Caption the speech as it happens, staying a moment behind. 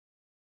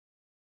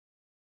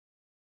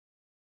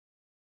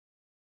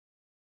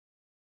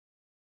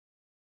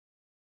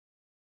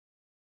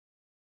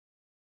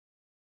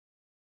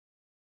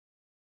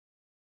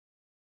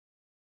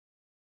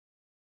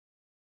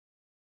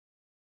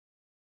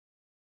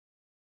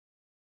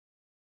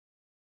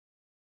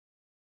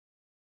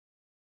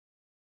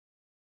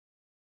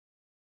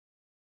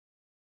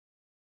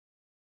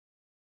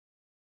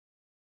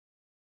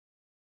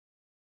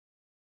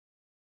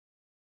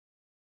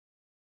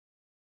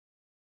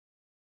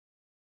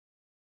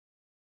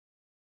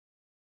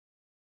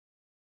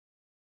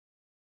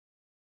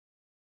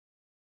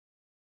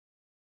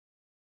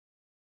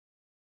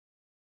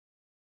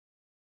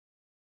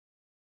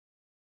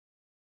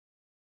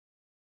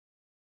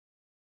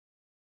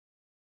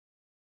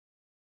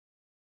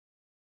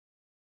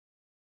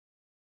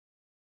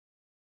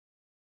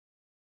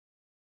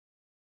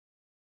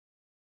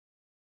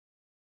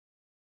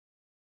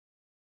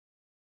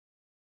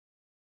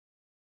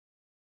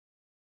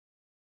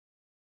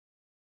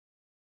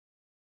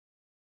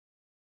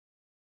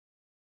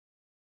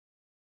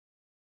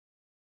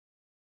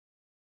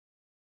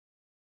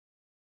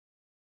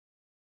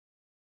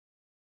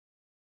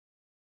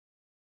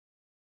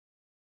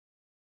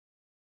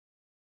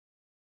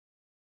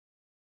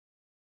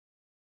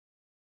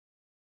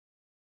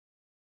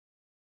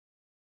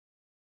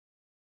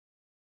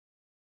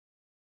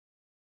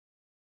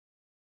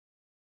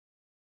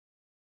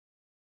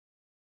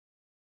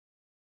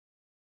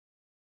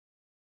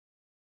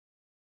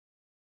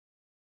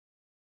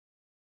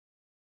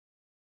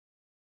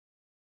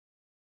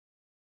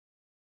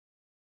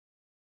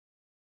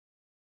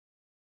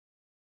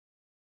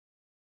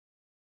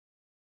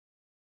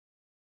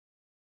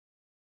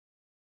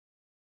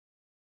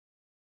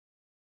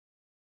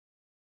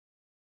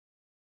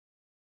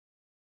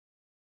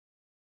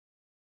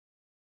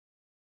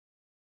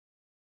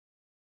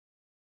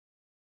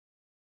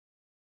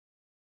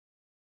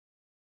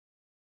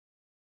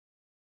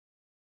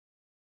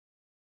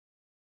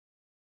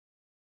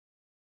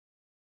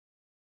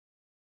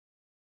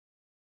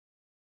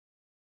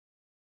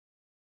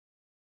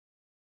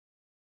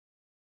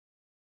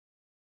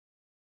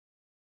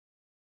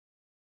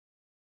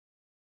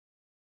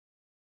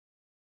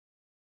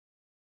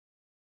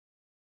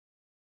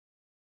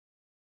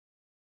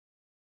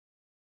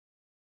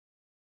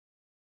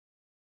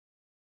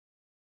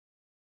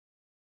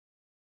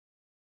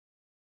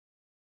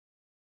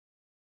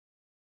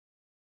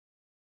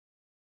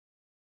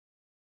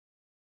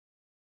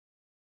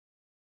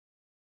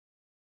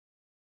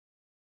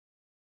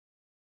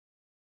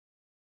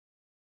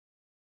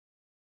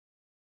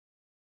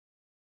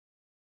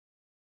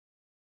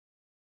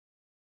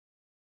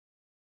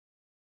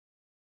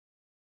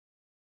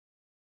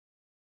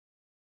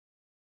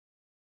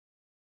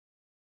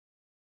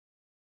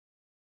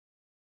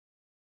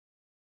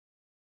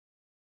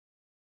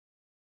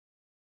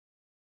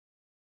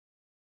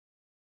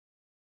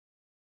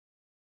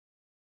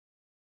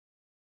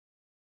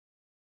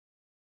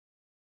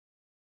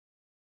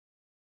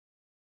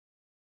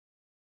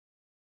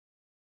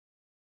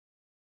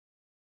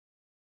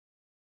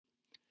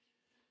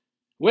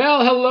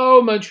Well,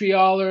 hello,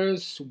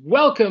 Montrealers.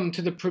 Welcome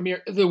to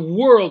the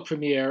world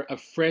premiere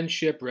of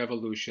Friendship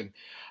Revolution.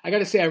 I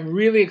gotta say, I'm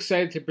really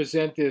excited to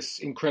present this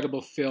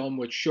incredible film,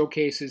 which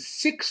showcases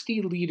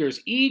 60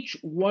 leaders, each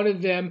one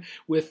of them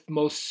with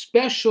most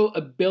special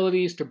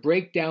abilities to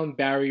break down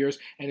barriers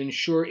and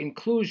ensure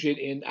inclusion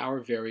in our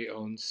very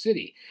own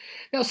city.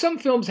 Now, some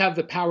films have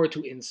the power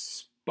to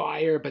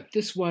inspire, but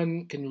this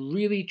one can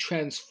really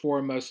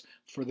transform us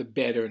for the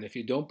better. And if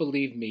you don't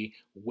believe me,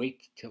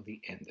 wait till the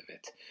end of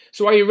it.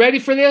 So are you ready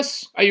for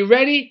this? Are you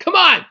ready? Come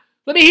on,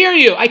 let me hear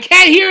you. I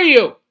can't hear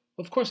you. Well,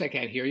 of course I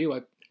can't hear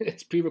you.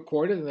 It's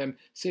pre-recorded and I'm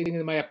sitting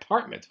in my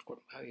apartment. Of course,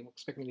 how do you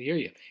expect me to hear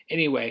you?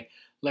 Anyway,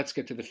 let's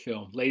get to the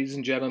film. Ladies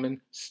and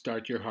gentlemen,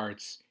 start your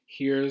hearts.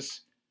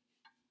 Here's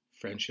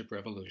Friendship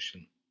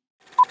Revolution.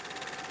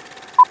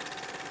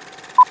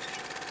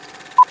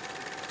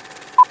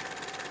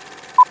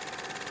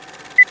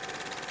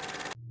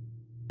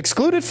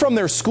 Excluded from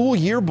their school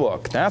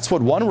yearbook. That's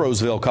what one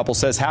Roseville couple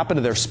says happened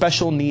to their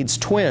special needs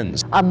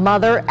twins. A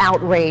mother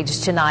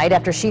outraged tonight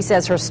after she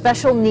says her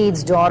special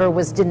needs daughter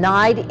was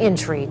denied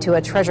entry to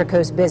a Treasure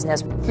Coast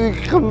business. She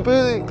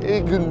completely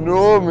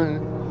ignored me.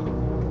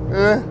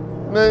 It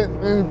made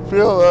me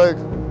feel like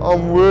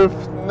I'm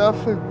worth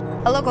nothing.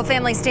 A local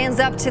family stands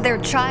up to their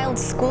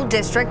child's school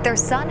district. Their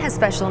son has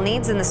special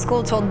needs, and the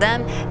school told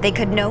them they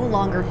could no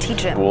longer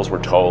teach him. Schools were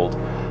told,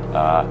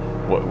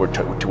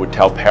 would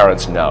tell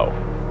parents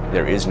no.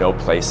 There is no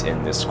place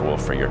in this school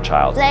for your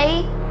child.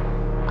 They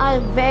are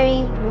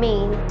very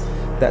mean.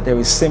 That there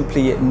is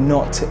simply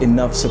not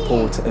enough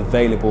support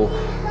available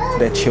for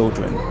their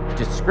children.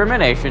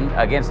 Discrimination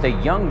against a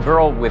young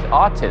girl with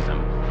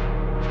autism.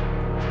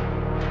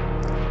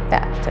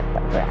 That took my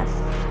breath.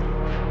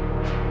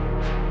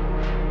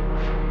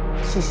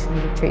 She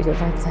shouldn't be treated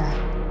like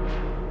that.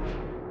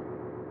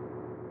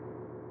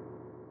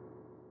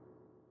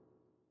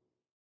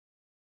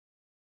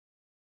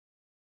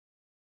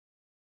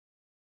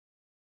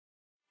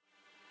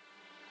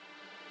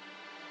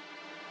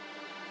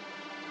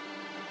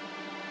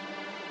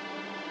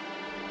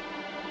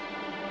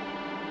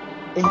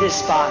 In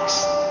this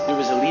box, there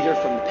was a leader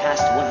from the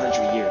past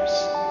 100 years.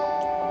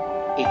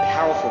 A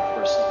powerful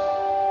person,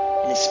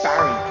 an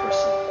inspiring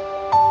person.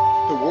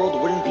 The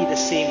world wouldn't be the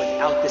same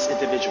without this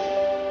individual.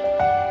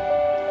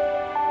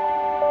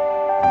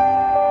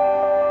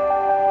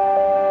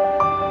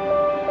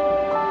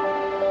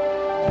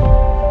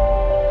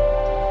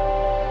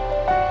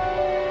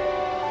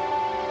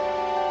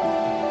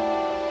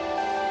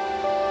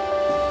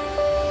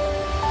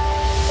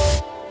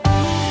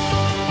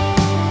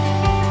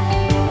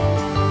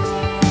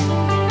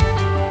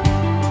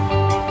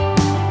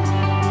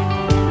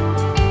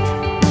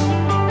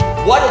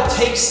 What it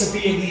takes to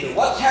be a leader.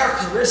 What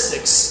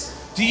characteristics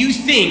do you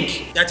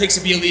think that takes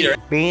to be a leader?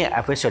 Being a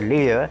official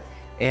leader,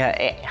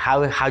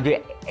 how do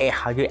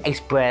you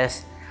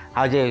express,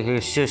 how do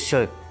you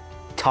should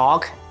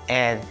talk,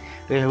 and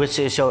we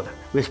should show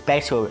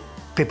respect to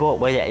people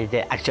where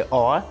they actually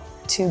are.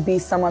 To be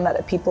someone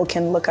that people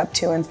can look up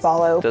to and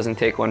follow. It doesn't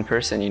take one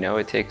person, you know,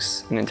 it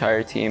takes an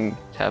entire team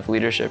to have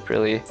leadership,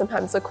 really.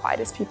 Sometimes the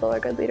quietest people are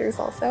good leaders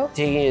also.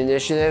 Taking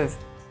initiative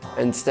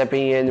and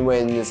stepping in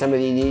when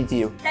somebody needs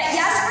you. That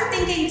yes,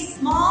 we're thinking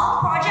small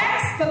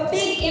projects, but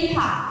big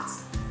impact.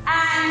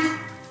 And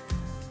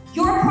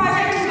your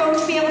project is going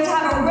to be able to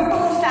have a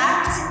ripple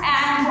effect,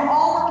 and we're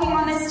all working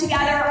on this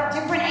together,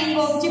 different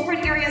angles,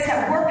 different areas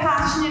that we're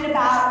passionate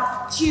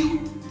about to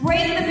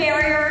break the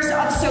barriers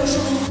of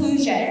social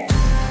inclusion.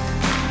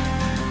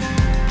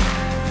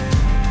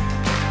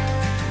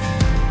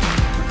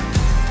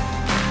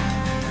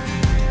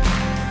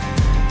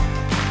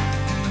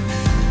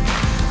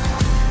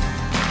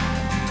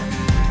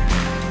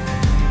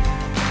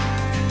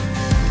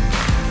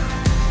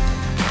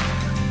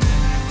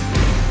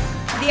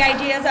 The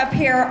ideas up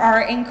here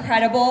are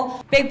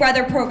incredible. Big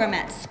Brother program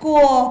at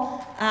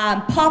school,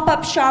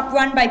 pop-up shop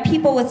run by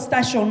people with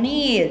special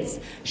needs,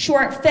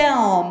 short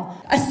film,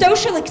 a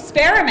social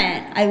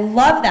experiment. I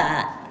love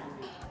that.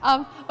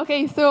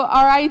 Okay, so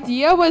our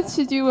idea was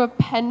to do a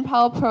pen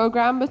pal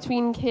program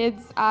between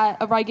kids at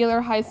a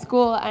regular high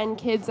school and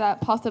kids at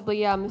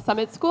possibly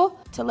Summit School.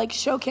 To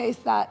showcase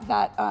that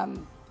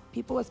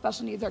people with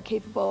special needs are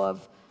capable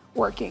of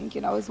working,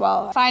 as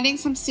well. Finding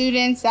some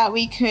students that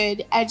we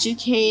could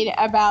educate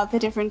about the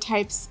different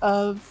types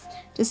of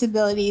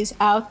disabilities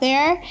out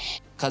there.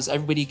 Because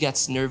everybody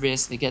gets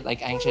nervous, they get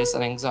anxious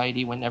and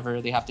anxiety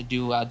whenever they have to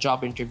do a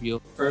job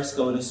interview. First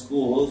go to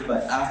schools,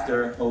 but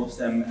after host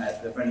them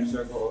at the Friendship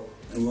Circle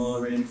and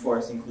we'll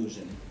reinforce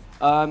inclusion.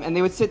 And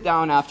they would sit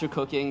down after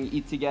cooking,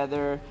 eat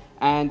together,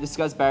 and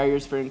discuss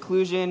barriers for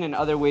inclusion and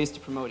other ways to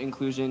promote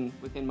inclusion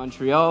within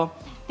Montreal.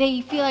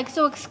 They feel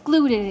so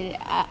excluded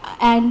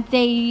and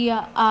they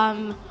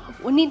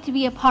need to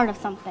be a part of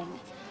something.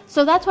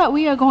 So that's what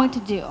we are going to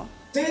do.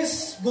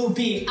 This will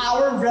be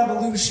our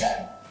revolution.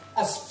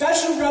 A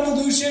special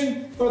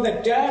revolution for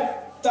the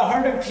deaf, the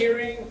hard of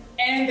hearing,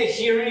 and the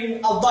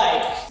hearing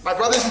alike. My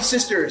brothers and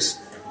sisters,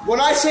 when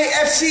I say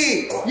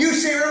FC, you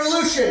say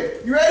revolution.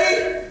 You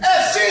ready?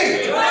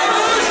 FC!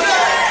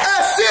 Revolution!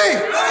 Let's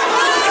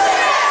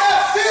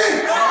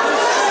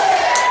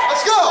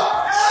go!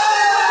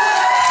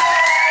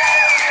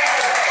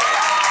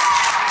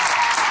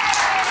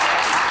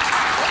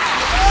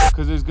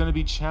 Because there's going to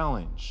be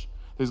challenge,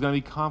 there's going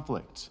to be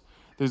conflict,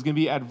 there's going to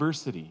be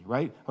adversity,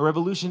 right? A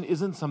revolution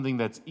isn't something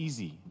that's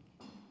easy.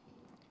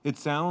 It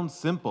sounds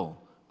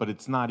simple, but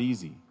it's not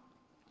easy.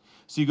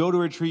 So you go to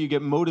a retreat, you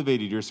get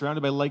motivated, you're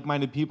surrounded by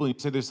like-minded people, and you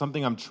say, there's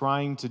something I'm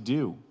trying to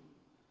do.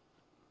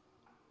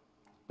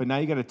 But now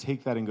you got to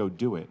take that and go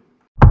do it.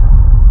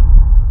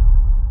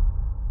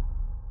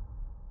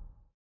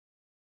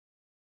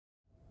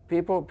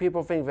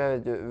 People think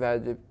that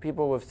the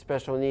people with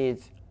special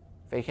needs,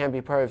 they can't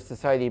be part of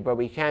society, but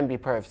we can be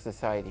part of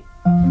society.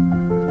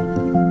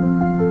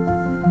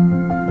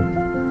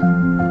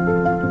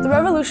 The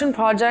Revolution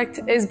Project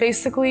is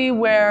basically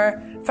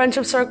where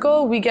Friendship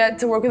Circle, we get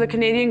to work with the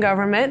Canadian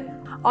government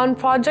on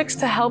projects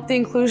to help the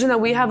inclusion that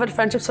we have at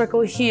Friendship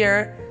Circle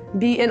here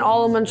be in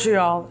all of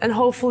Montreal and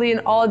hopefully in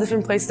all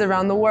different places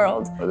around the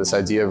world. This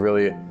idea of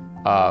really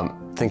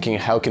thinking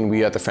how can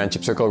we at the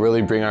Friendship Circle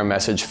really bring our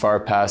message far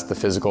past the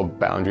physical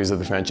boundaries of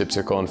the Friendship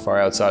Circle and far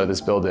outside of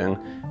this building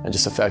and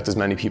just affect as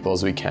many people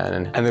as we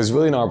can. And there's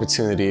really an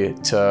opportunity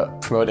to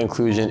promote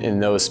inclusion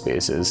in those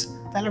spaces.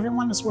 That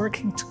everyone is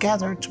working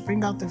together to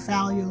bring out the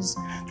values,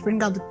 to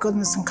bring out the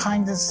goodness and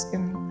kindness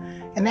in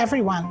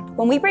everyone.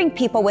 When we bring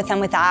people with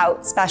and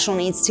without special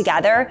needs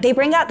together, they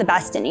bring out the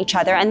best in each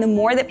other. And the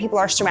more that people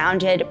are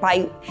surrounded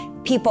by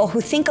people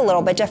who think a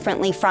little bit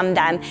differently from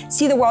them,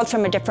 see the world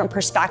from a different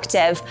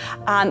perspective,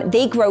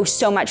 they grow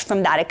so much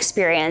from that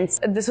experience.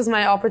 This was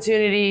my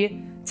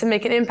opportunity to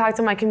make an impact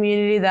on my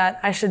community that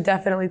I should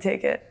definitely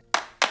take it.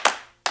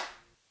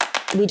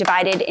 We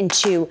divided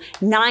into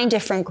 9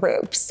 different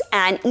groups,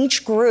 and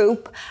each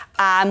group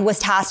was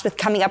tasked with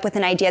coming up with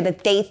an idea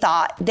that they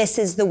thought this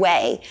is the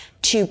way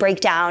to break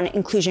down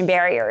inclusion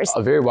barriers.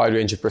 A very wide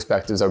range of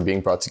perspectives are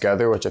being brought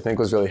together, which I think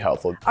was really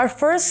helpful. Our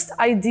first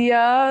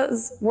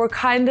ideas were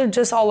kind of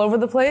just all over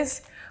the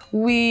place.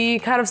 We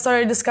kind of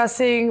started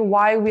discussing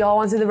why we all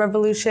wanted the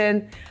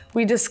revolution.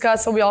 We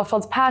discussed what we all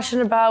felt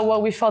passionate about,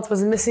 what we felt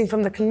was missing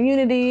from the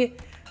community.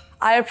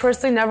 I have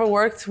personally never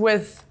worked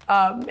with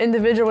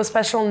individuals with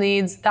special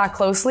needs that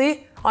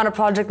closely on a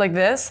project like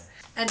this.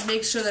 And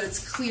make sure that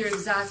it's clear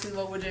exactly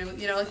what we're doing.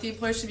 You know, like the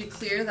employer should be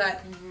clear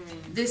that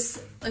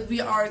this, like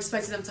we are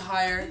expecting them to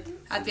hire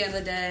at the end of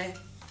the day.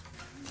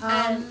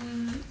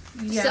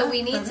 Yeah. So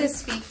we need to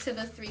speak to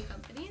the 3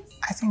 companies.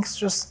 I think it's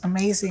just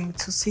amazing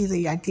to see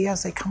the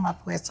ideas they come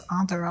up with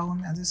on their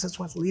own, and this is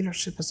what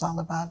leadership is all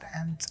about,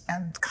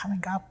 and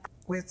coming up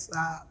with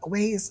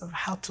ways of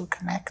how to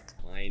connect.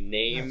 My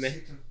name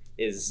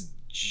is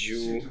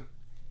Ju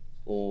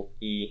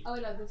E. Oh,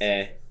 no,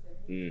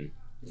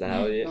 Is that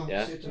how it is?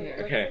 Yeah?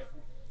 Okay.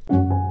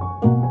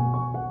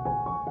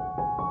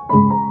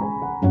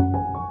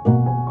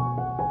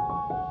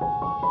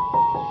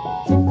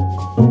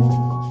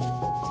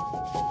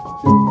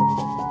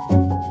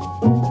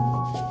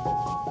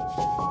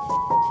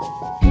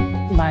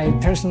 My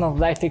personal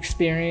life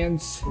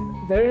experience,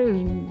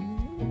 there's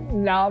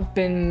not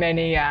been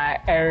many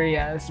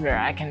areas where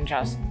I can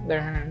just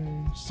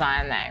learn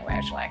sign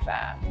language like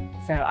that.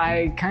 So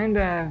I kind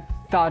of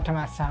thought to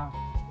myself,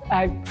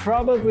 I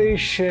probably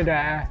should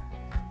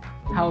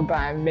help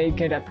make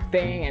it a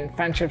thing in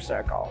Friendship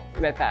Circle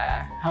with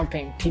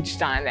helping teach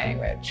sign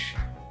language.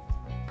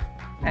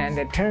 And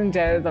it turns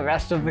out the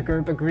rest of the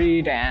group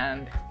agreed,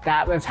 and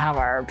that was how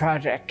our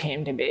project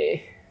came to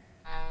be.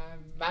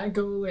 My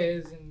goal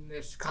is in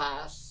this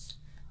class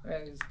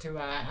is to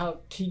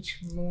help teach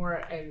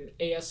more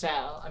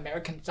ASL,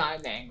 American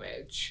Sign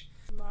Language.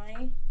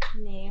 My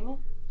name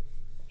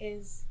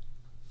is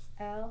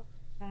LiraZ.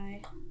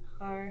 I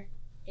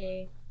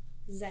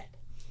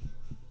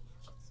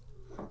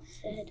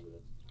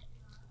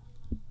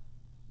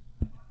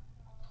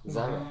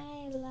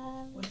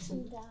love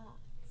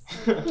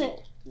dogs.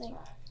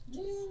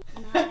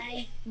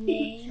 My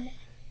name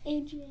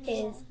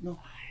is. No,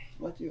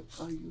 what are you?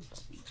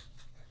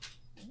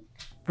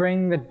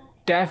 Bring the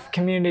deaf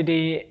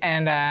community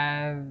and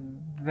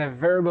the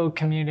verbal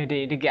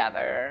community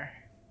together,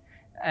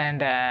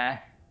 and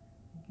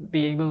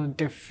be able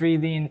to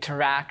freely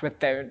interact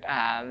without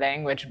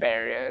language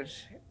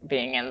barriers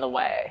being in the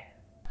way.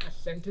 A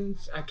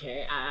sentence?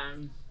 Okay,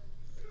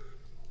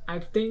 I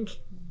think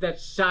that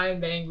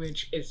sign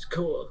language is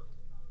cool.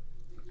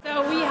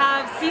 So we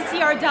have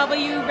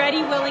CCRW,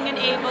 Ready, Willing, and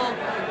Able,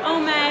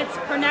 OMEDS,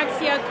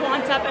 Pronexia,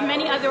 Quantup, and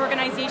many other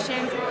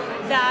organizations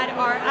that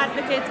are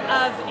advocates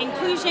of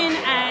inclusion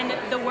and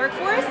the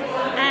workforce.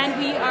 And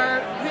we are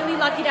really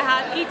lucky to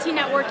have 18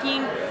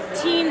 networking,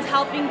 teens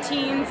helping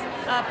teens,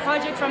 a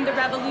project from the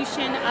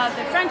revolution of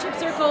the Friendship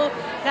Circle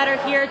that are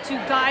here to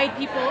guide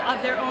people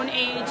of their own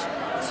age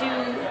to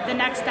the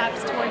next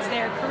steps towards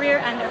their career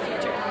and their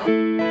future.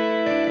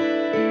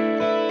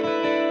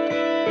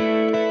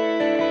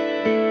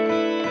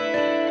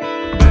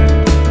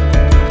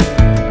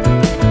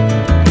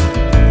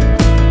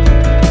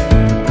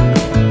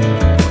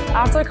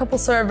 After after a couple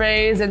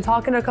surveys and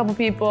talking to a couple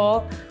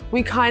people,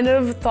 we kind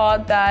of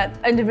thought that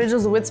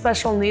individuals with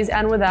special needs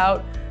and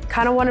without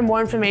kind of wanted more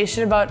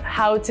information about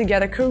how to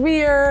get a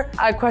career,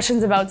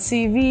 questions about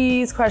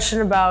CVs,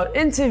 questions about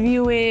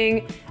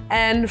interviewing,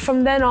 and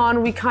from then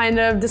on, we kind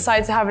of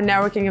decided to have a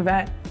networking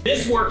event.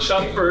 This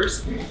workshop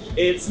first,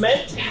 it's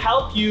meant to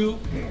help you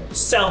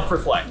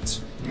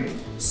self-reflect.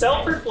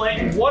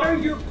 Self-reflect, what are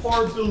your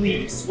core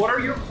beliefs? What are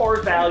your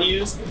core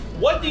values?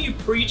 What do you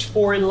preach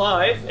for in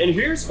life? And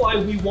here's why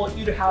we want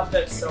you to have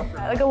that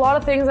self-reflection. Like a lot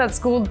of things that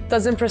school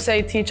doesn't per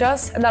se teach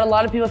us and that a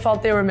lot of people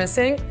felt they were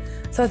missing.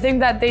 So I think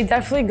that they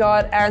definitely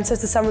got answers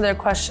to some of their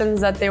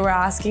questions that they were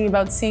asking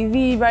about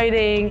CV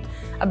writing,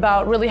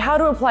 about really how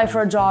to apply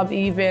for a job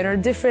even, or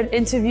different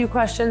interview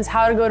questions,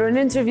 how to go to an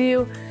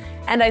interview.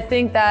 And I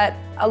think that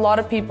a lot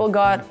of people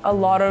got a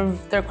lot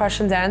of their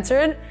questions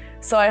answered.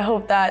 So I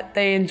hope that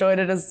they enjoyed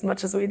it as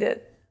much as we did.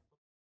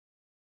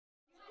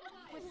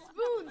 With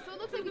spoons, so it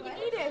looks like we can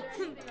eat it.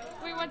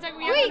 Wait, one second.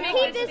 Wait,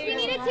 tape this. We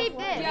need to tape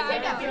this. Yeah,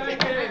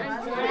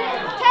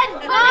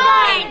 10,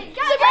 9,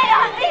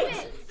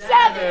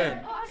 7,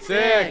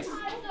 6,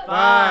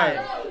 5,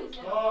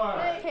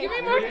 4. Give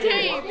me more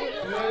tape.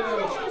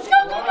 Let's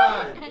go.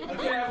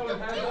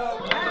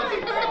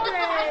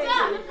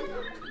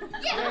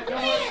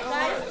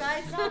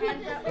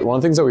 One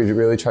of the things that we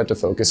really tried to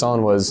focus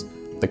on was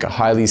like a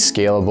highly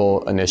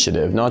scalable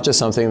initiative, not just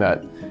something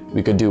that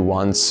we could do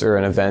once or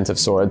an event of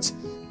sorts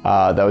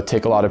that would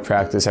take a lot of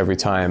practice every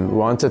time. We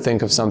wanted to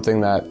think of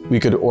something that we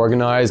could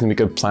organize and we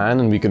could plan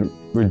and we could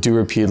do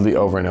repeatedly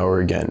over and over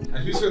again.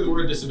 And who's heard the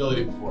word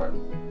disability before?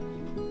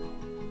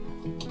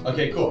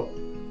 Okay, cool.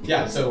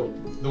 Yeah, so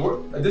the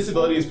word a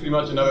disability is pretty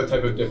much another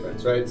type of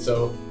difference, right?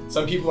 So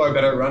some people are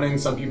better at running,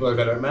 some people are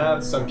better at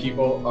math, some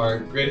people are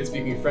great at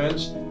speaking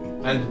French,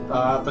 and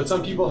but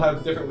some people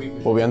have different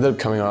weaknesses. What we ended up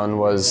coming on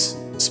was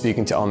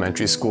speaking to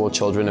elementary school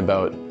children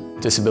about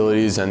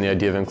disabilities and the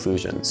idea of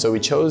inclusion. So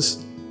we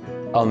chose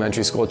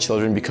elementary school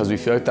children because we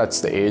feel like that's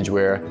the age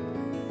where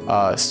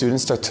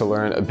students start to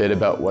learn a bit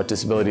about what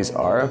disabilities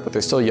are, but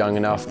they're still young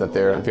enough that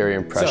they're very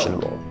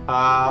impressionable.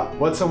 So,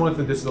 what's someone with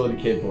a disability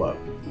capable of?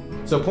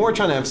 So what we're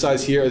trying to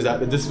emphasize here is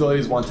that the disability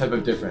is one type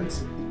of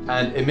difference.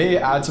 And it may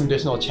add some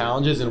additional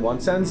challenges in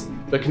one sense,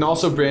 but can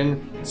also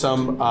bring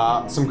some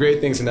great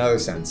things in another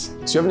sense.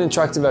 So you have an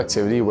interactive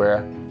activity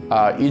where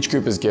each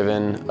group is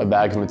given a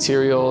bag of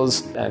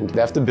materials and they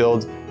have to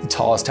build the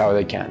tallest tower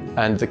they can.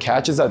 And the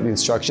catch is that the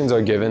instructions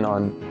are given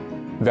on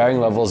varying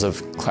levels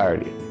of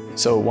clarity.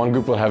 So one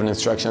group will have an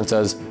instruction that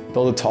says,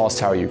 build the tallest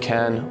tower you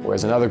can,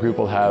 whereas another group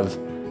will have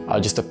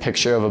just a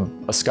picture of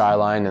a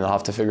skyline and they'll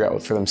have to figure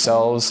out for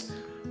themselves.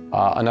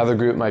 Another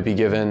group might be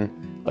given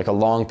like a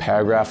long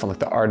paragraph on like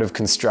the art of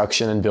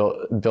construction and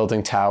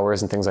building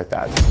towers and things like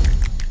that.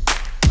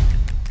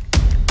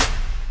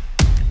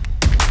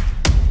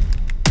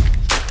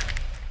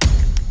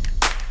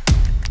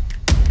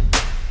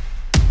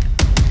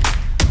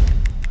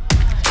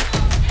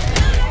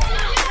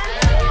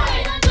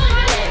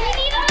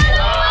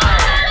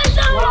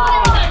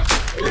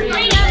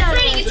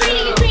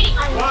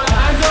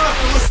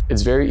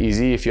 It's very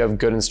easy if you have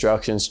good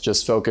instructions,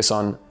 just focus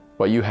on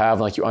what you have,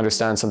 like you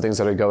understand some things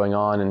that are going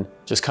on and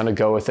just kind of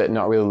go with it and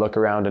not really look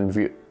around and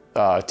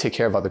take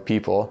care of other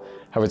people.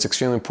 However, it's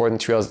extremely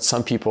important to realize that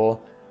some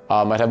people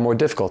might have more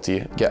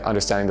difficulty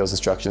understanding those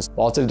instructions.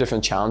 Lots of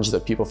different challenges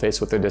that people face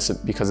with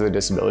because of their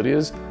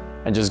disabilities,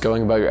 and just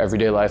going about your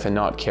everyday life and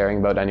not caring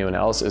about anyone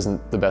else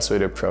isn't the best way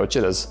to approach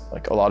it, as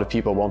like a lot of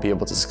people won't be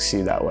able to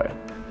succeed that way.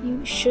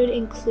 You should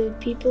include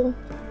people,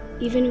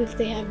 even if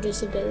they have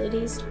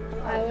disabilities.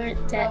 I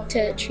learned that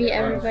to treat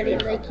everybody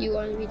like you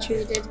want to be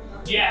treated.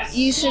 Yes.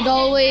 You should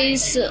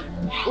always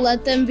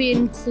let them be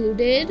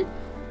included.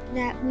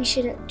 That we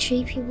should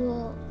treat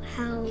people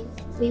how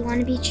we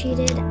want to be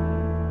treated.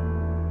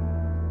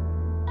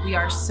 We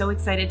are so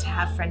excited to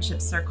have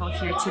Friendship Circle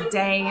here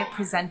today,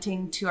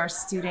 presenting to our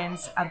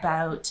students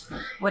about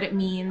what it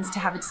means to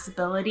have a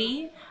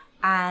disability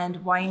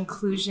and why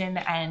inclusion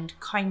and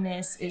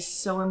kindness is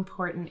so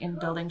important in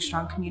building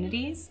strong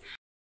communities.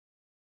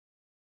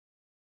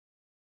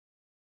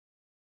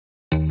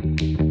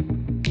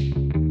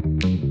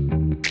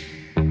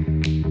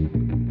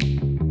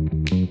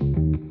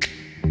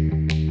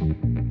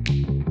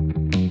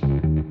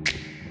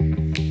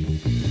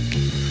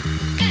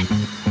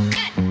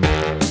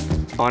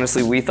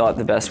 Honestly, we thought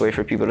the best way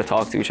for people to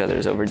talk to each other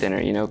is over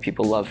dinner. You know,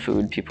 people love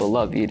food, people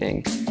love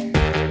eating.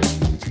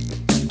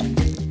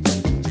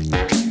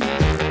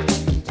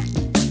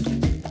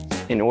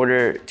 In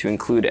order to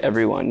include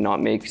everyone,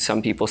 not make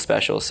some people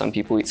special, some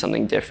people eat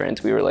something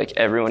different, we were like,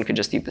 everyone could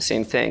just eat the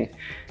same thing.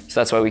 So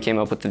that's why we came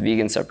up with the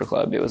Vegan Supper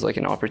Club. It was like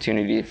an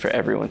opportunity for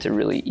everyone to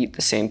really eat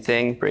the same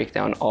thing, break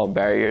down all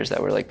barriers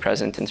that were like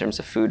present in terms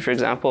of food, for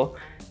example.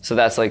 So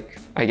that's like,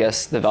 I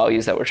guess, the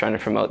values that we're trying to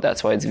promote.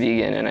 That's why it's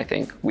vegan, and I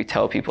think we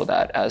tell people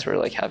that as we're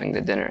like having the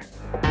dinner.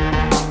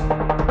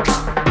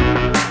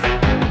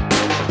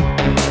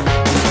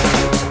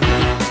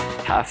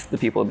 Half the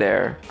people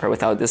there are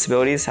without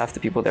disabilities, half the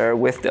people there are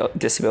with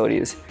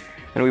disabilities.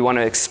 And we want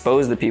to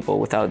expose the people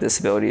without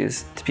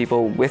disabilities to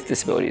people with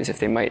disabilities if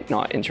they might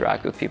not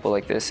interact with people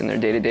like this in their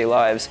day-to-day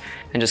lives,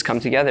 and just come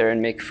together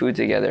and make food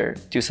together,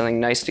 do something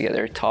nice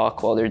together,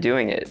 talk while they're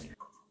doing it.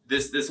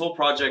 This whole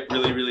project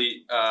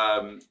really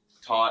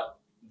taught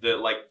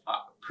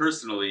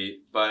personally,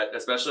 but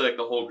especially like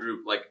the whole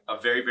group, like a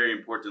very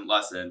important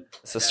lesson.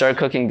 So start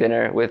cooking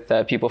dinner with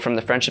people from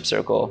the friendship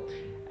circle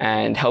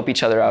and help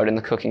each other out in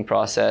the cooking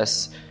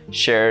process,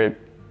 share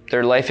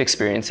their life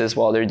experiences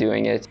while they're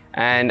doing it.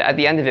 And at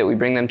the end of it, we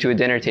bring them to a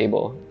dinner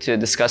table to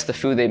discuss the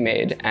food they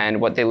made and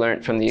what they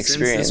learned from the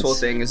experience. Since this whole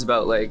thing is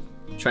about like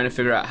trying to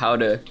figure out how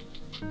to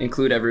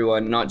include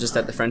everyone, not just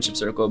at the friendship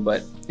circle,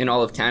 but in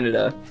all of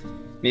Canada,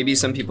 maybe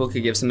some people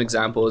could give some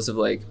examples of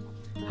like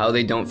how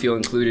they don't feel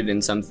included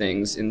in some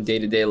things in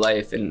day-to-day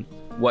life and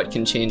what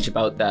can change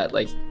about that,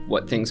 like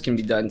what things can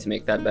be done to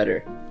make that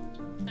better.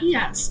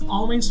 Yes,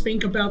 always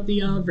think about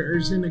the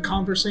others in the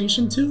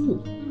conversation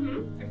too.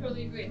 I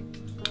totally agree.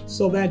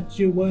 So that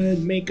you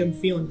would make them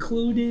feel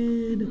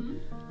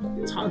included,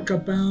 talk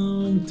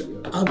about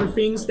other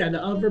things that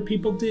other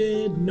people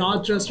did,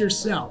 not just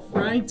yourself,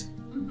 right?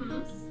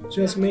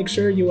 Just make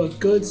sure you have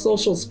good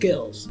social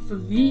skills. For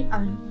me,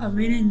 I'm a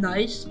really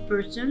nice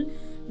person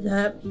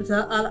that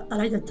I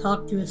like to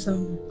talk to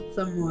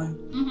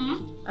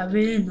someone. I'm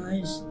really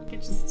nice.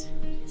 Just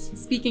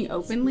speaking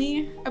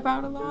openly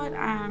about a lot,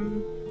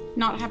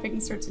 not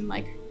having certain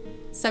like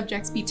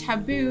subjects be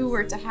taboo,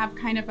 or to have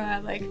kind of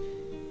a like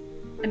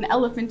an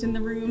elephant in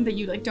the room that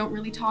you like don't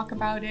really talk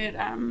about it,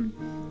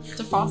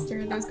 to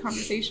foster those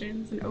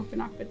conversations and open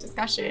up a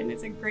discussion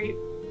is a great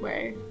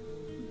way,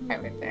 I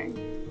would think.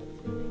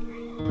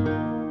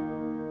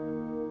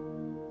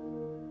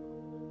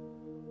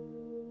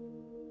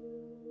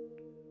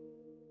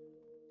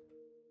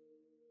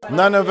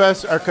 None of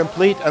us are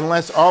complete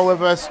unless all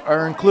of us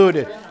are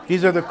included.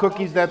 These are the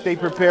cookies that they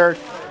prepared.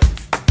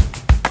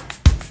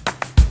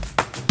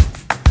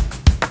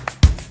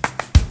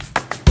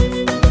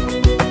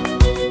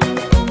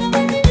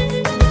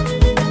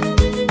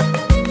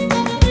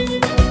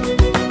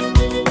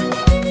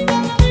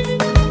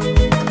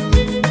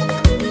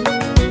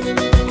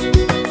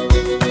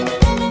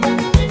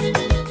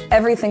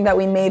 Everything that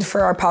we made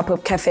for our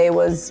pop-up cafe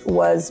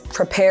was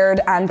prepared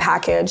and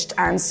packaged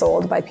and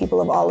sold by people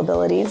of all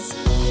abilities.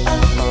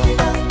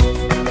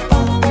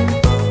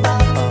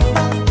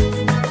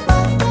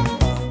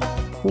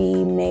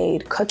 We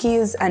made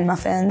cookies and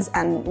muffins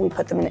and we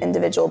put them in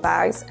individual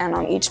bags, and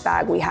on each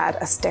bag we had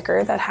a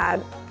sticker that had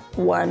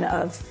one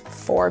of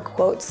 4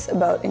 quotes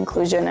about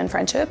inclusion and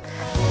friendship.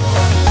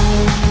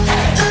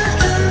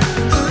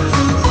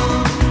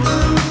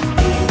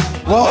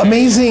 Well,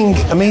 amazing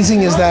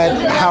is that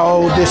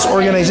how this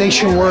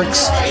organization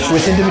works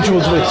with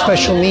individuals with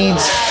special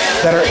needs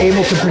that are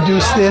able to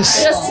produce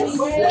this. Just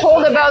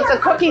told about the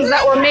cookies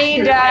that were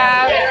made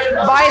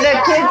by the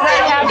kids that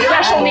have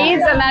special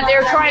needs, and that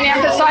they're trying to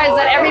emphasize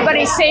that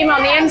everybody's same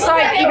on the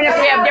inside, even if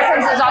we have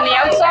differences on the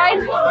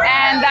outside,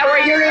 and that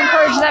we're here to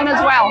encourage them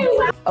as well.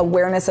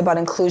 Awareness about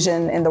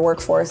inclusion in the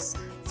workforce,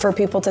 for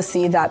people to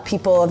see that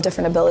people of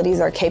different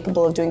abilities are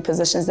capable of doing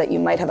positions that you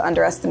might have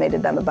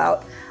underestimated them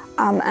about.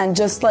 And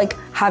just like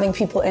having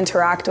people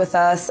interact with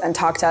us and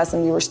talk to us,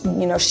 and we were,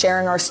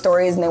 sharing our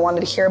stories, and they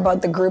wanted to hear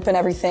about the group and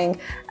everything.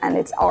 And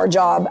it's our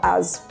job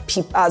as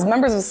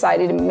members of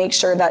society to make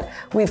sure that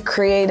we've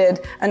created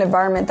an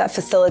environment that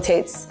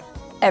facilitates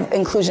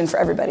inclusion for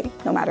everybody,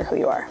 no matter who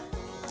you are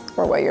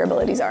or what your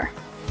abilities are.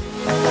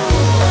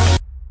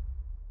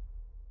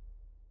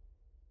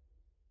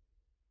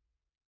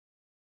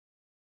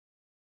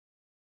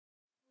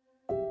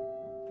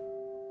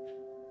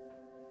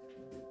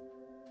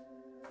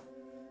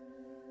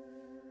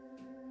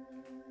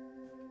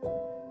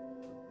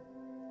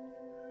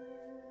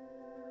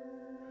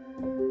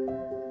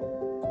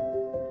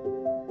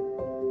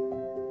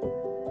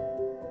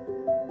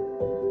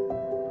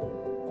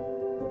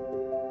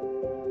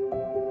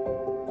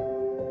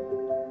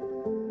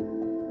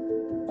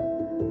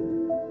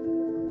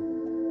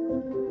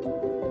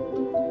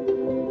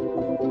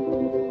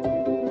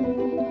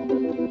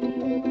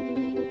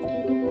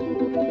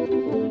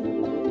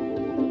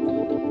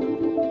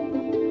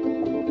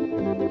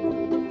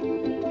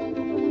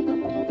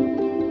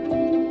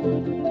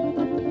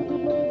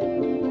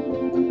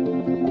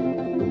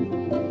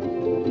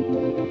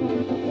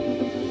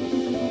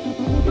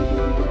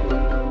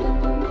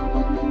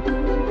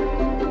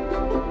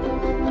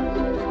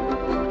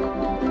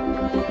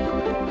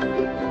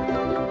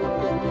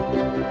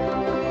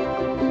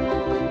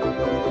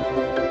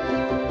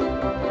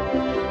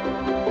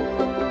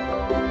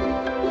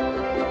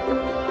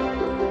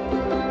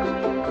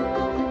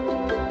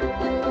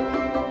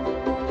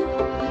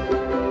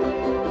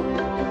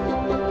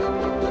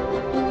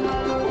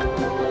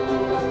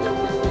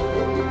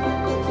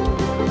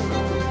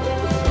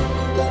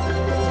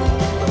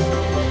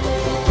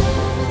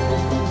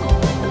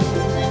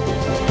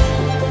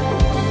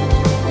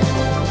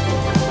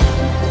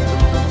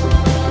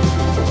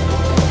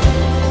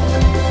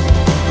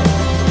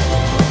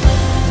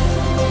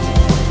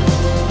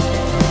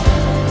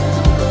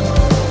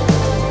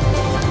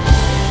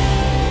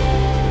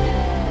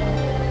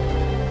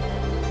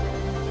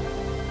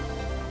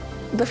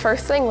 The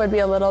first thing would be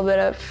a little bit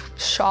of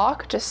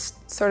shock,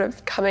 just sort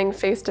of coming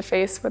face to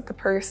face with the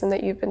person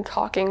that you've been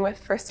talking with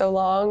for so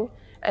long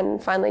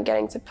and finally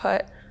getting to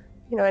put,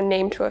 you know, a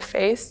name to a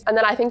face. And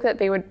then I think that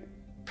they would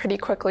pretty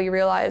quickly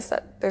realize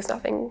that there's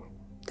nothing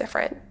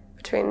different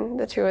between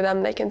the two of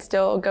them. They can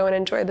still go and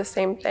enjoy the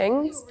same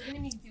things. We're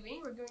going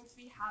to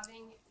be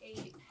having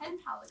a pen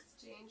pal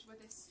exchange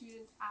with a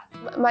student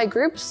at... My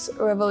group's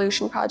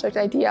Revolution project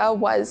idea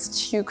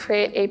was to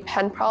create a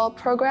pen pal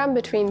program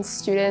between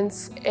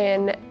students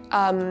in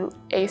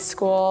a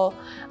school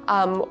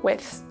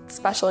with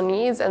special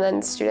needs and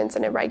then students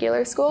in a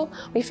regular school.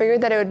 We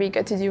figured that it would be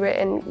good to do it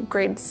in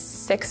grade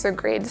 6 or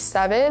grade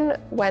 7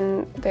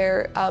 when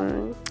they're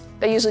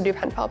they usually do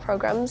pen pal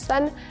programs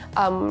then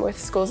with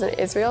schools in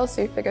Israel,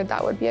 so we figured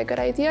that would be a good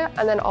idea.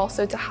 And then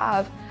also to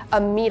have a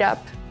meetup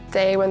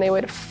day when they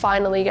would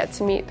finally get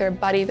to meet their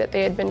buddy that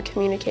they had been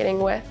communicating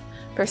with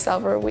for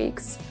several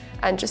weeks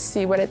and just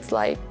see what it's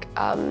like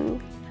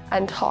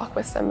and talk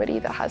with somebody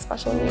that has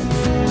special needs.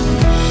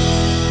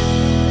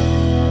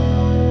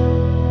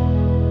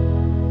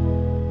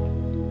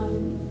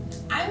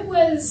 I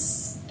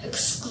was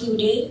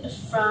excluded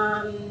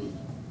from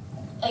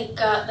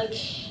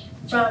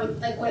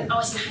when I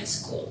was in high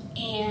school,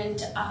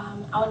 and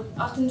I would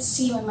often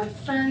see my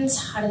friends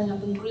huddling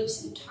up in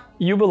groups and talking.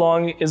 You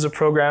Belong is a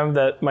program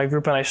that my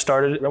group and I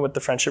started with the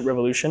Friendship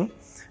Revolution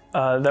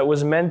that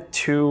was meant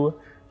to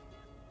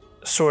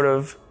sort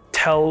of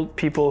tell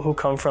people who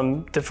come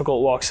from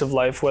difficult walks of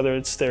life, whether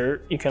it's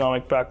their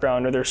economic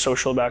background or their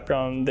social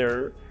background,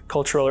 their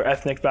cultural or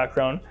ethnic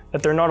background,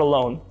 that they're not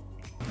alone.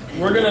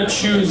 We're gonna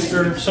choose,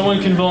 or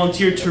someone can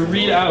volunteer to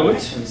read out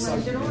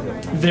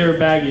their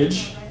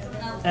baggage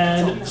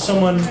and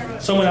someone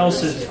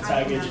else's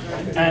baggage,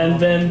 and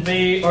then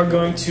they are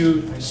going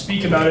to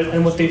speak about it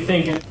and what they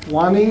think.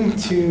 Wanting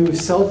to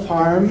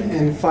self-harm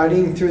and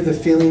fighting through the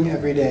feeling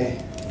every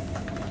day.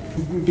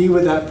 Be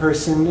with that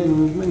person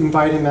and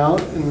invite him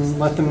out and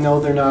let them know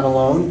they're not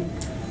alone,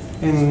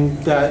 and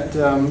that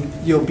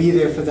you'll be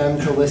there for them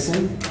to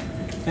listen,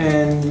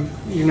 and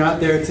you're not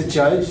there to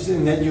judge,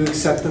 and that you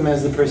accept them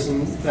as the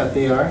person that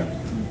they are.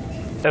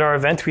 At our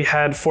event, we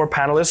had 4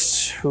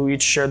 panelists who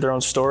each shared their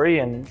own story,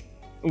 and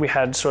we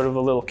had sort of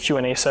a little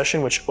Q&A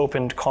session which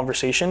opened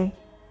conversation,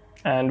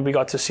 and we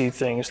got to see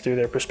things through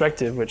their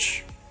perspective,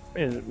 which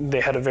they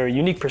had a very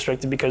unique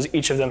perspective because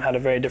each of them had a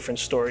very different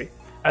story.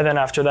 And then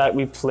after that,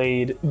 we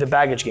played the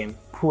baggage game.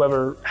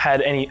 Whoever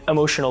had any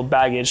emotional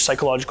baggage,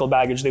 psychological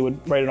baggage, they would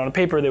write it on a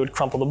paper, they would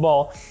crumple the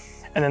ball,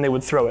 and then they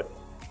would throw it.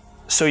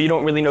 So you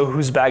don't really know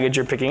whose baggage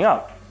you're picking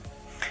up.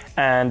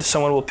 And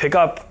someone will pick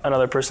up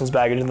another person's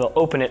baggage and they'll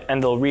open it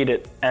and they'll read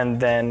it, and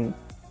then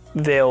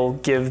they'll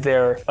give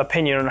their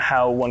opinion on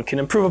how one can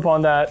improve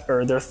upon that,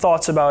 or their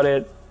thoughts about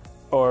it,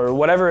 or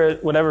whatever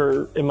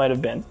it might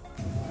have been.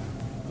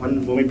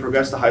 When we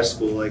progressed to high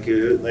school,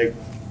 it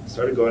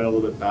started going a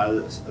little bit bad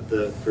at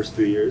the first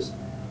few years.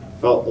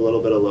 Felt a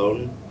little bit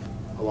alone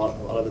a lot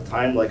of the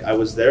time. Like I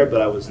was there,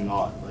 but I was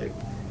not. Like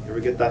you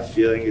ever get that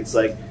feeling? It's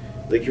like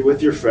you're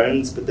with your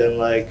friends, but then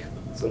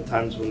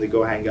sometimes when they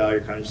go hang out,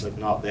 you're kind of just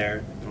not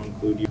there. They don't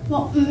include you.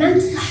 Well,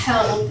 mental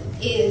health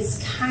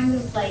is kind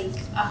of like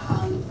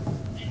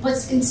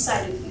what's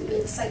inside of you.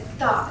 It's like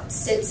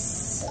thoughts.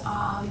 It's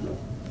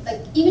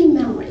like even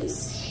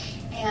memories,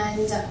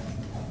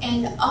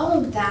 and all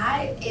of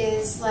that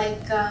is like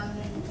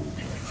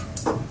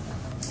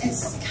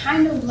it's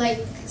kind of like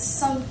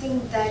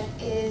something that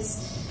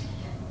is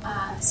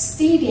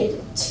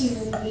stated to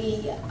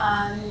be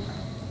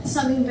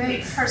something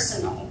very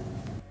personal.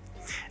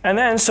 And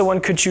then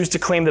someone could choose to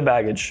claim the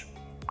baggage,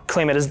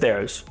 claim it as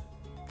theirs,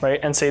 right?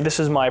 And say, this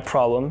is my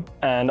problem,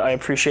 and I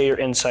appreciate your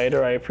insight,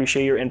 or I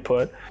appreciate your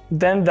input.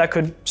 Then that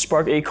could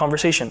spark a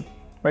conversation,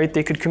 right?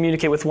 They could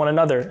communicate with one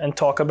another and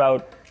talk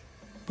about,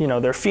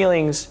 their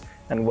feelings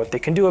and what they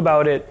can do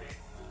about it,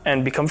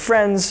 and become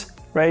friends,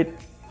 right?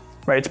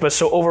 But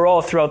so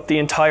overall, throughout the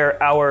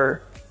entire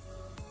hour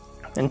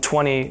and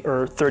 20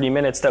 or 30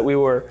 minutes that we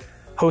were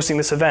hosting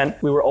this event,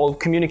 we were all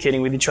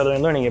communicating with each other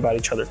and learning about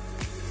each other.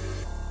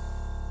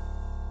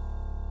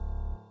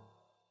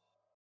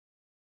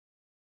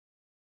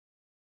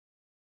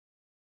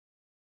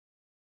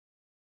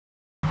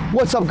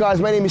 What's up, guys?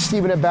 My name is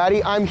Stephen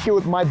Abadi. I'm here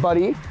with my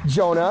buddy,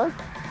 Jonah.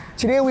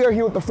 Today we are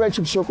here with the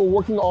Friendship Circle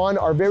working on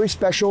our very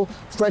special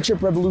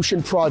Friendship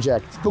Revolution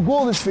project. The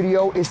goal of this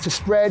video is to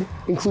spread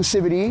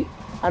inclusivity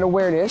and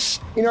awareness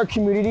in our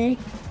community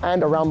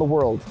and around the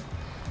world.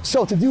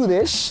 So to do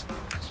this,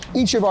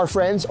 each of our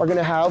friends are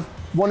gonna have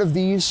one of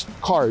these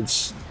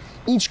cards.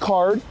 Each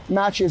card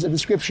matches a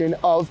description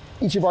of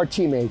each of our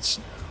teammates.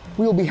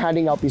 We will be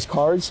handing out these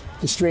cards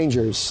to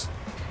strangers.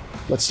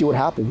 Let's see what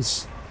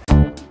happens.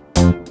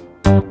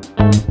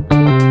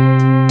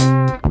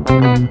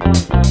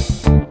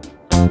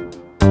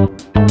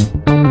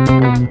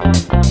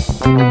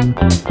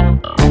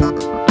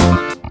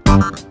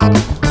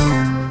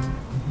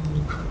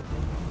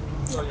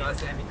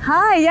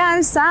 Hi,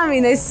 yeah,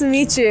 Sammy. Nice to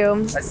meet you.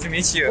 Nice to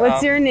meet you.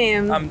 What's your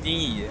name? I'm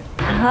Dinyi.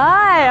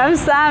 Hi, I'm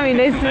Sammy.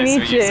 Nice to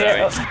meet you.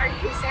 Zoe. Are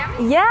you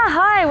Sammy? Yeah,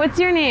 hi. What's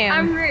your name?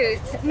 I'm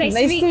Ruth. Nice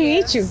to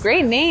meet you.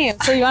 Great name.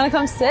 So you want to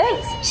come sit?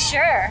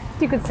 Sure.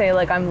 You could say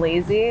like I'm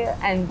lazy,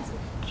 and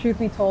truth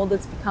be told,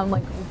 it's become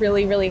like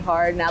really, really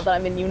hard now that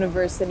I'm in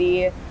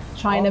university,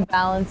 trying to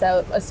balance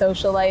out a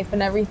social life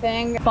and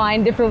everything,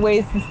 find different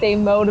ways to stay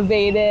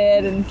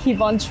motivated and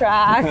keep on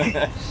track.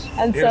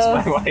 And Here's so,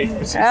 my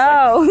wife.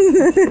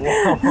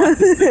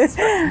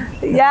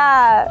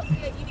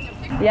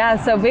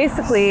 Yeah, so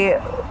basically,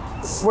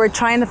 we're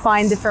trying to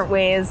find different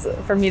ways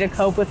for me to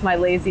cope with my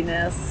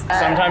laziness.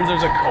 Sometimes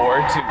there's a core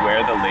to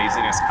where the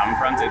laziness comes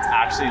from. It's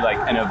actually like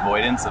an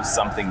avoidance of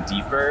something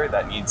deeper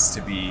that needs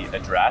to be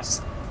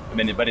addressed.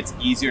 But it's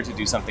easier to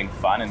do something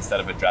fun instead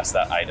of address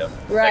that item.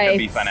 That could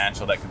be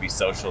financial, that could be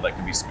social, that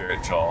could be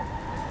spiritual.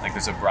 Like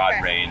there's a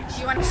broad range.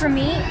 For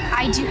me,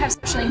 I do have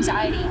social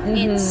anxiety.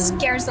 It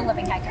scares the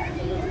living heck out of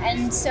me.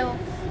 And so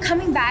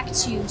coming back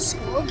to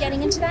school,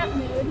 getting into that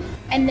mood,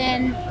 and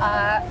then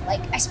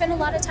like I spend a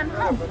lot of time at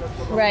home.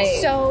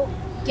 Right. So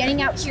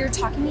getting out here,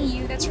 talking to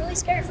you, that's really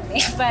scary for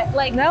me. But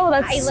like, no,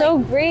 that's so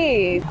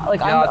great.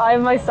 Like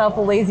I'm myself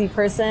a lazy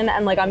person,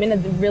 and like I'm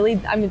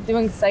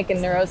doing psych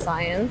and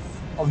neuroscience.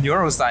 Oh,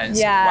 neuroscience.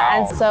 Yeah, wow.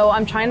 and so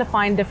I'm trying to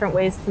find different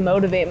ways to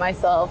motivate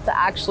myself to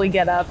actually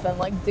get up and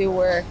like do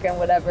work and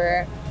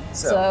whatever.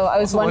 So I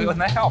was wondering. Would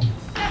that help?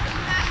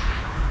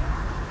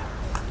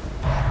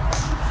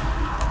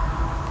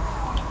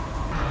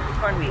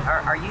 Pardon me,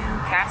 are you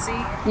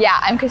Cassie? Yeah,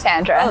 I'm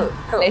Cassandra.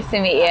 Oh, cool. Nice to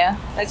meet you.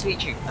 Nice to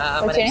meet you.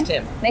 What's My your name's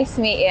name? Tim. Nice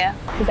to meet you.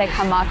 Because I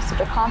come off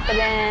super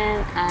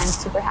confident and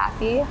super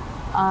happy,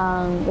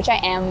 which I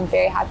am a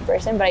very happy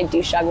person, but I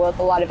do struggle with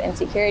a lot of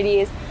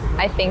insecurities.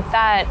 I think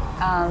that,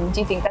 do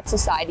you think that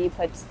society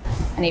puts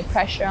any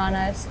pressure on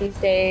us these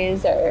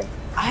days, or?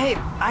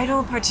 I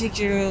don't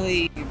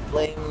particularly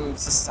blame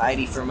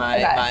society for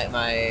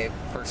my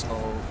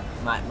personal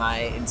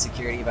my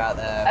insecurity about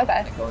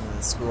like going to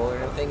the school or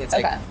anything. It's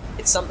like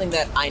it's something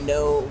that I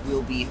know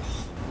will be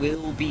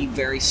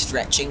very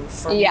stretching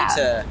for me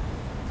to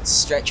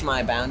stretch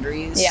my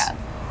boundaries. Yeah.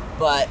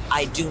 But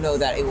I do know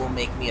that it will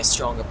make me a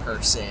stronger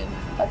person.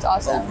 That's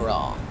awesome.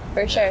 Overall.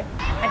 For sure.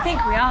 I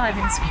think we all have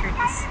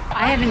insecurities.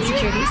 I have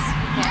insecurities,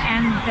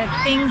 and the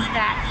things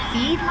that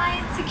feed my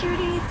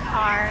insecurities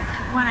are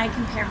when I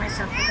compare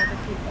myself with other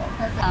people.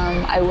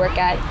 I work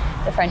at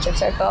the Friendship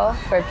Circle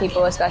for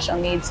people with special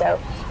needs, so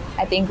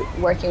I think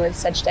working with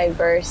such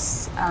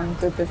diverse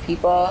group of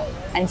people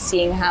and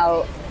seeing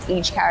how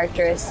each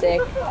characteristic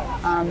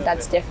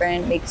that's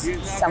different makes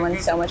someone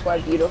so much more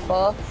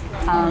beautiful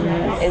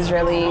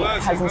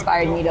has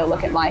inspired me to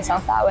look at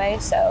myself that way.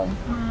 So.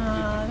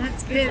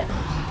 That's good.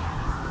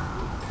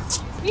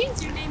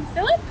 Is your name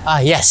Philip?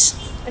 Yes.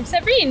 I'm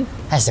Sabrine.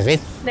 Hi, Sabrine.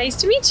 Nice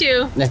to meet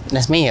you.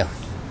 Nice to meet you.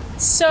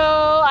 So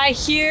I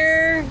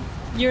hear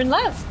you're in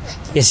love.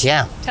 Yes,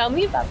 yeah. Tell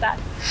me about that.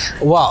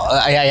 Well,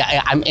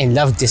 I'm in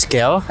love with this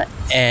girl,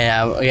 and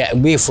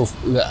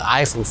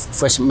I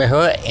first met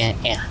her in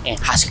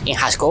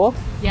high school.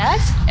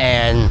 Yes.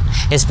 And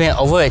it's been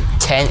over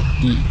 10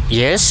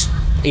 years.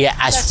 Yeah,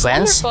 as That's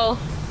friends.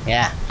 Wonderful.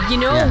 Yeah. You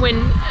know,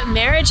 when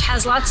marriage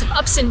has lots of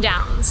ups and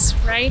downs,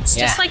 right? It's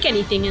just like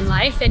anything in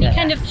life, any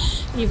kind of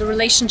you have a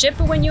relationship,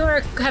 but when you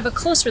have a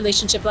close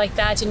relationship like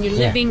that and you're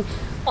living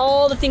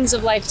all the things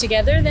of life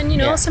together, then you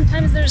know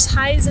sometimes there's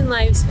highs in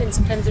life and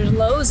sometimes there's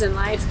lows in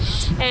life.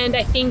 And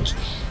I think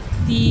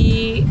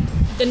the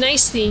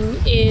nice thing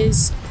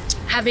is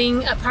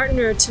having a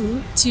partner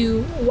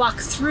to walk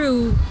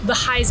through the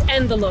highs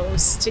and the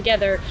lows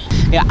together.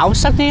 Yeah, I was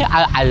something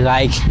I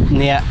like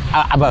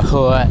about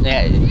her.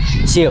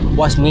 She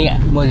was me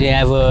more than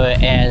ever,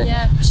 and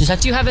she's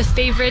like. Do you have a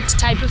favorite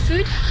type of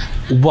food?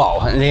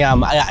 Wow,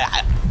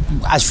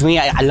 as for me,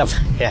 I love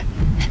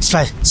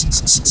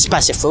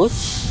spicy food.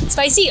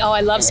 Spicy? Oh,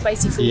 I love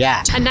spicy food.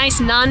 Yeah. A nice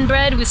naan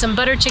bread with some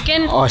butter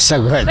chicken. Oh,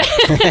 so good.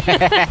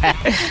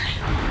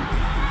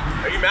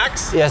 Are you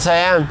Max? Yes, I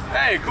am.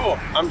 Hey, cool.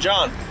 I'm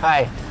John.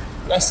 Hi.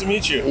 Nice to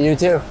meet you. You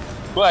too.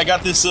 Well, I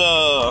got this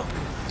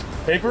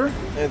paper.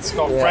 It's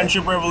called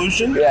Friendship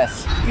Revolution.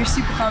 Yes. You're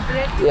super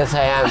confident? Yes,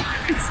 I am.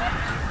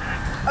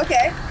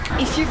 Okay.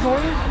 If you're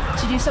going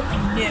to do something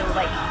new,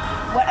 like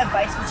what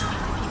advice would you give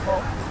to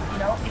people? You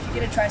know, if you're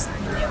gonna try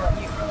something new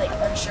and you're like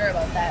unsure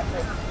about that,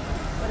 like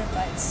what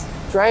advice?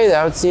 Try it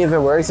out, see if it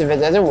works. If it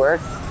doesn't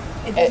work,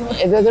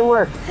 it doesn't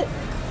work.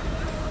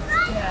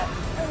 Yeah.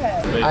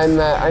 Okay.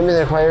 I'm in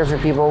a choir for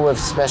people with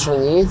special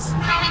needs.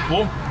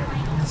 Cool.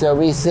 So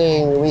we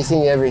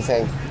sing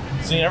everything.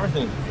 Sing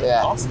everything.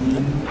 Yeah. Awesome.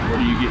 Where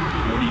do you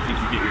think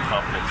you get your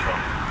confidence from?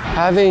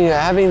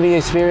 Having the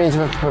experience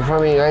with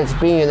performing arts,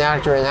 being an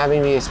actor and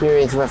having the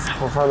experience with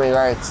performing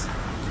arts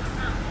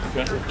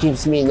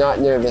keeps me not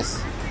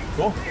nervous.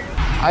 Cool.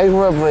 I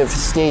grew up with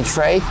stage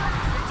fright.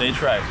 Stage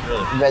fright,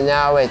 really? But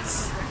now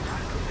it's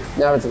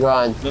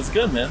gone. That's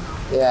good, man.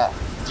 Yeah.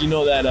 Do you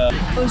know that?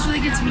 It was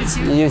really good to meet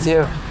you. You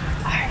too.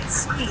 Alright,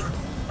 sweet.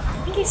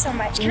 Thank you so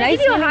much. Can Nice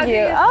I give you a hug?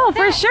 meeting you. Oh,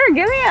 for sure.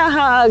 Give me a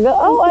hug.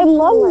 Oh, I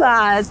love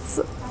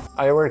that.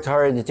 I worked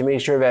hard to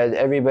make sure that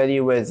everybody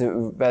was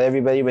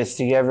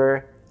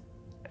together,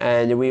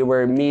 and we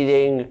were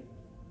meeting,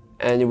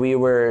 and we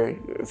were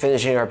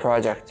finishing our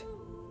project.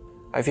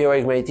 I feel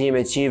like my team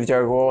achieved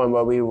our goal and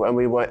what we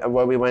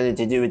wanted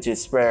to do to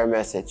spread our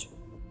message.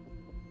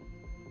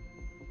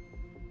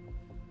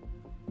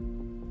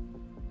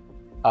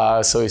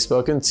 So we've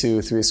spoken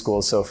to 3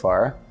 schools so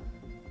far,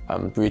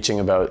 reaching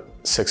about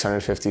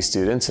 650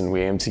 students, and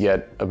we aim to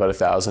get about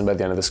 1,000 by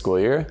the end of the school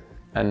year.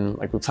 And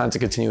we plan to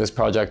continue this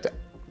project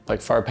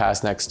far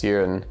past next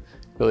year, and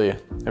really,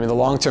 the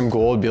long-term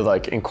goal would be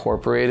to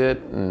incorporate it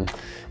and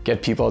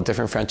get people at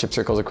different friendship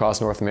circles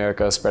across North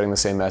America spreading the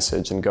same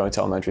message and going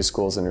to elementary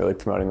schools and really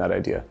promoting that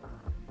idea.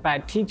 By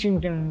teaching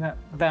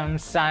them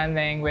sign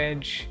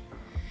language,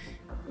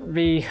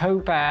 we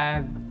hope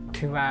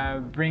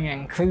to bring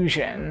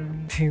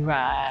inclusion,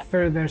 to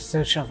further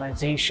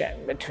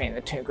socialization between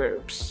the 2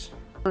 groups.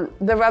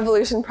 The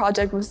Revolution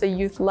Project was a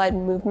youth-led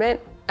movement,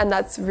 and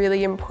that's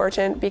really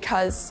important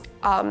because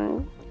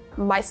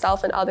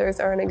myself and others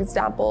are an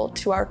example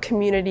to our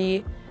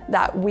community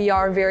that we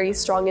are very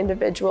strong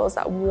individuals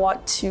that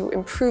want to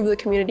improve the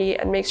community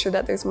and make sure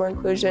that there's more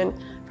inclusion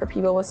for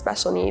people with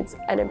special needs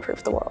and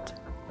improve the world.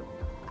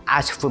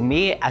 As for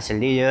me, as a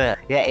leader,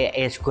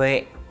 it's a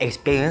great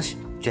experience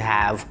to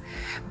have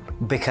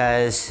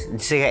because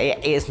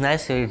it's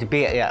nice to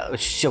be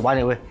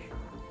surrounded with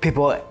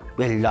people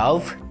with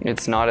love.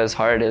 It's not as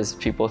hard as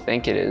people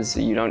think it is.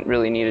 You don't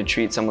really need to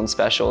treat someone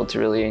special to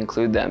really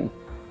include them.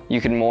 You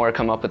can more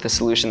come up with a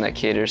solution that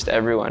caters to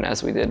everyone,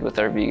 as we did with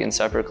our Vegan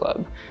Supper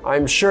Club.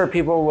 I'm sure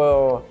people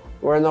will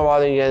know how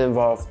to get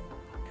involved.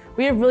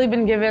 We have really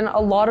been given a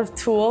lot of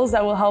tools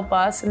that will help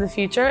us in the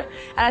future.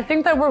 And I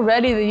think that we're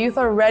ready, the youth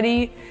are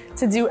ready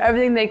to do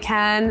everything they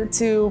can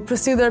to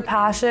pursue their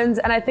passions.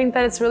 And I think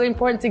that it's really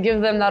important to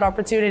give them that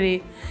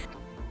opportunity.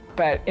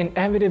 But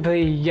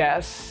inevitably,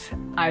 yes,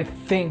 I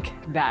think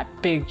that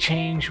big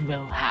change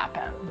will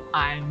happen.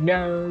 I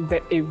know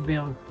that it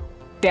will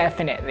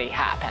definitely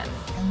happen.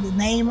 In the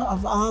name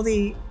of all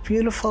the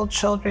beautiful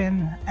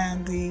children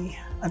and the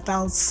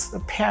adults, the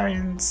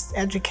parents,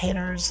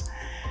 educators,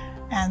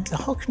 and the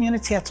whole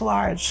community at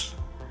large,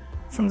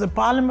 from the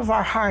bottom of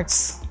our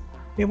hearts,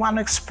 we want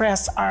to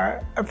express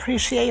our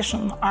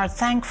appreciation, our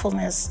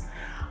thankfulness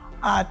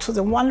to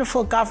the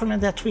wonderful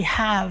government that we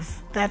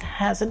have that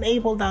has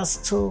enabled us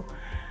to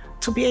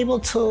be able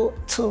to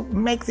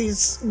make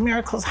these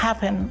miracles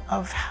happen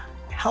of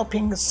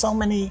helping so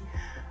many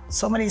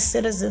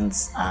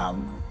citizens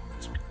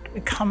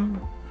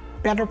become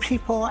better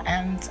people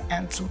and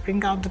to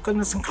bring out the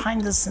goodness and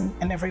kindness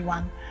in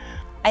everyone.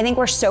 I think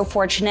we're so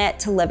fortunate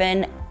to live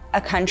in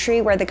a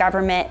country where the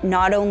government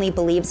not only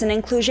believes in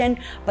inclusion,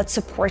 but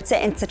supports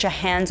it in such a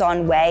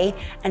hands-on way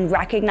and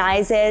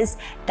recognizes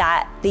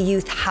that the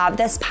youth have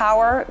this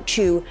power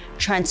to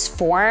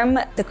transform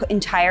the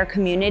entire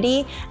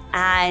community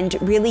and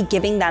really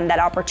giving them that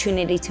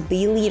opportunity to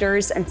be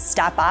leaders and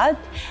step up.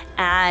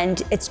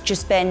 And it's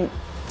just been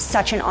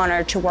such an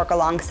honor to work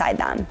alongside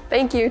them.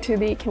 Thank you to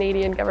the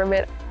Canadian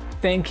government.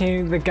 Thank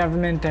you, the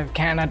government of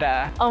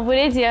Canada. On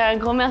voulait dire un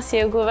gros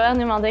merci au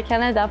gouvernement de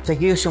Canada. Thank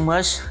you so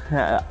much,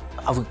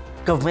 of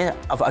government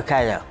of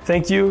Canada.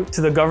 Thank you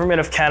to the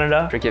government of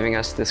Canada for giving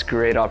us this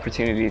great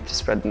opportunity to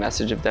spread the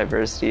message of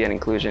diversity and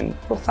inclusion.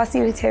 Pour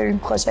faciliter un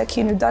projet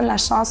qui nous donne la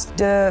chance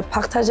de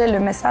partager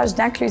le message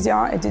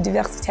d'inclusion et de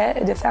diversité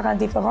et de faire une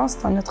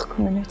différence dans notre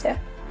communauté.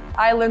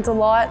 I learned a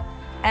lot.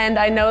 And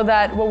I know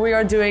that what we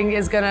are doing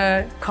is going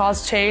to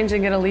cause change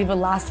and going to leave a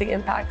lasting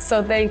impact.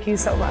 So thank you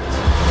so much.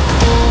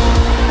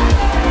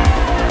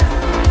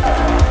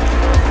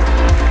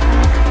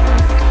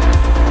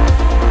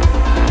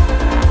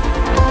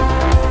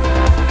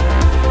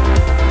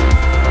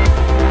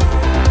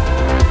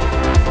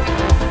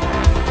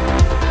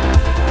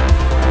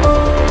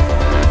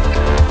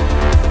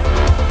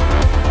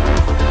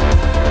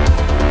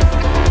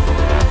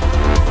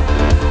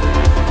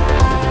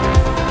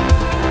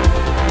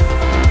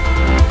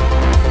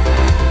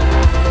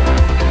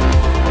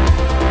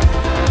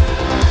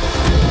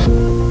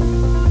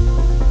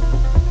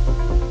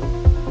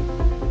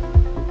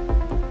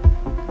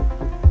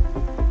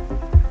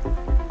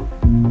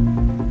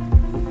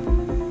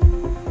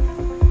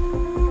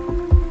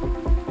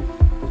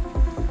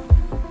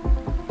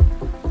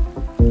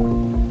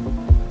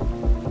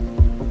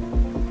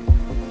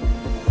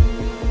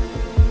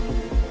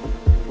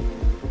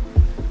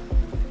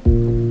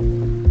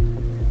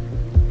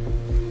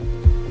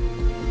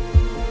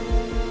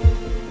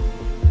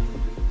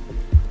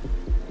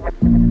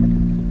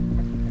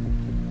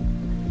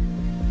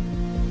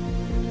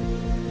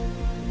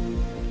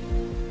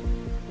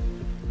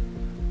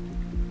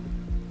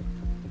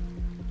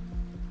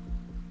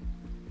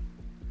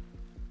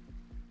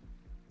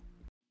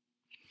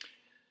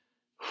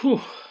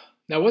 Whew.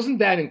 Now, wasn't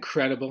that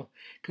incredible?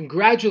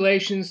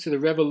 Congratulations to the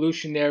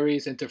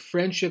revolutionaries and to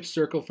Friendship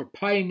Circle for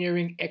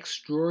pioneering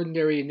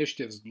extraordinary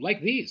initiatives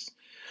like these.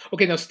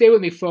 Okay, now stay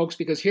with me, folks,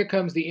 because here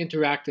comes the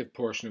interactive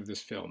portion of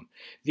this film.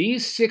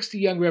 These 60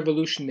 young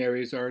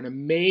revolutionaries are an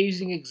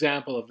amazing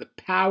example of the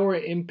power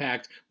and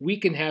impact we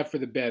can have for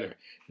the better.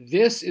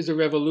 This is a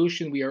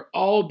revolution we are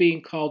all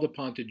being called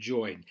upon to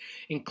join.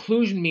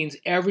 Inclusion means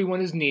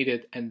everyone is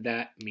needed, and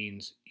that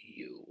means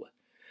you.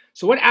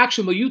 So what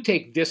action will you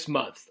take this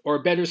month,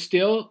 or better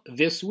still,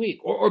 this week,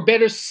 or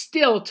better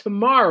still,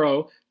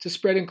 tomorrow, to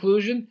spread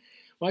inclusion?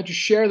 Why don't you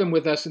share them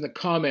with us in the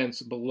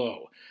comments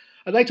below?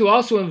 I'd like to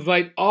also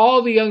invite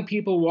all the young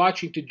people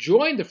watching to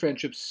join the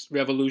Friendships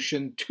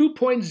Revolution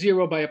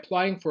 2.0 by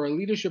applying for a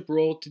leadership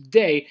role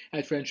today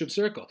at Friendship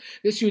Circle.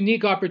 This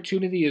unique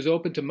opportunity is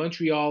open to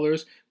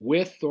Montrealers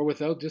with or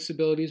without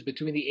disabilities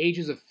between the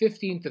ages of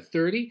 15 to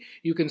 30.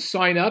 You can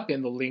sign up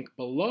in the link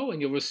below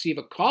and you'll receive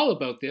a call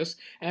about this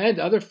and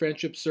other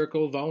Friendship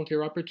Circle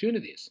volunteer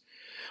opportunities.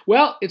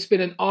 Well, it's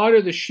been an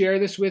honor to share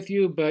this with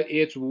you, but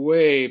it's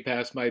way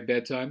past my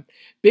bedtime.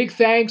 Big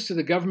thanks to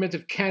the Government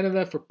of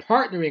Canada for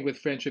partnering with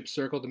Friendship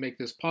Circle to make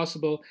this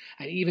possible,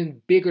 and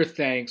even bigger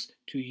thanks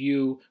to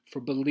you for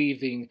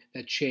believing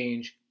that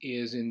change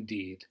is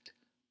indeed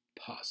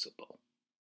possible.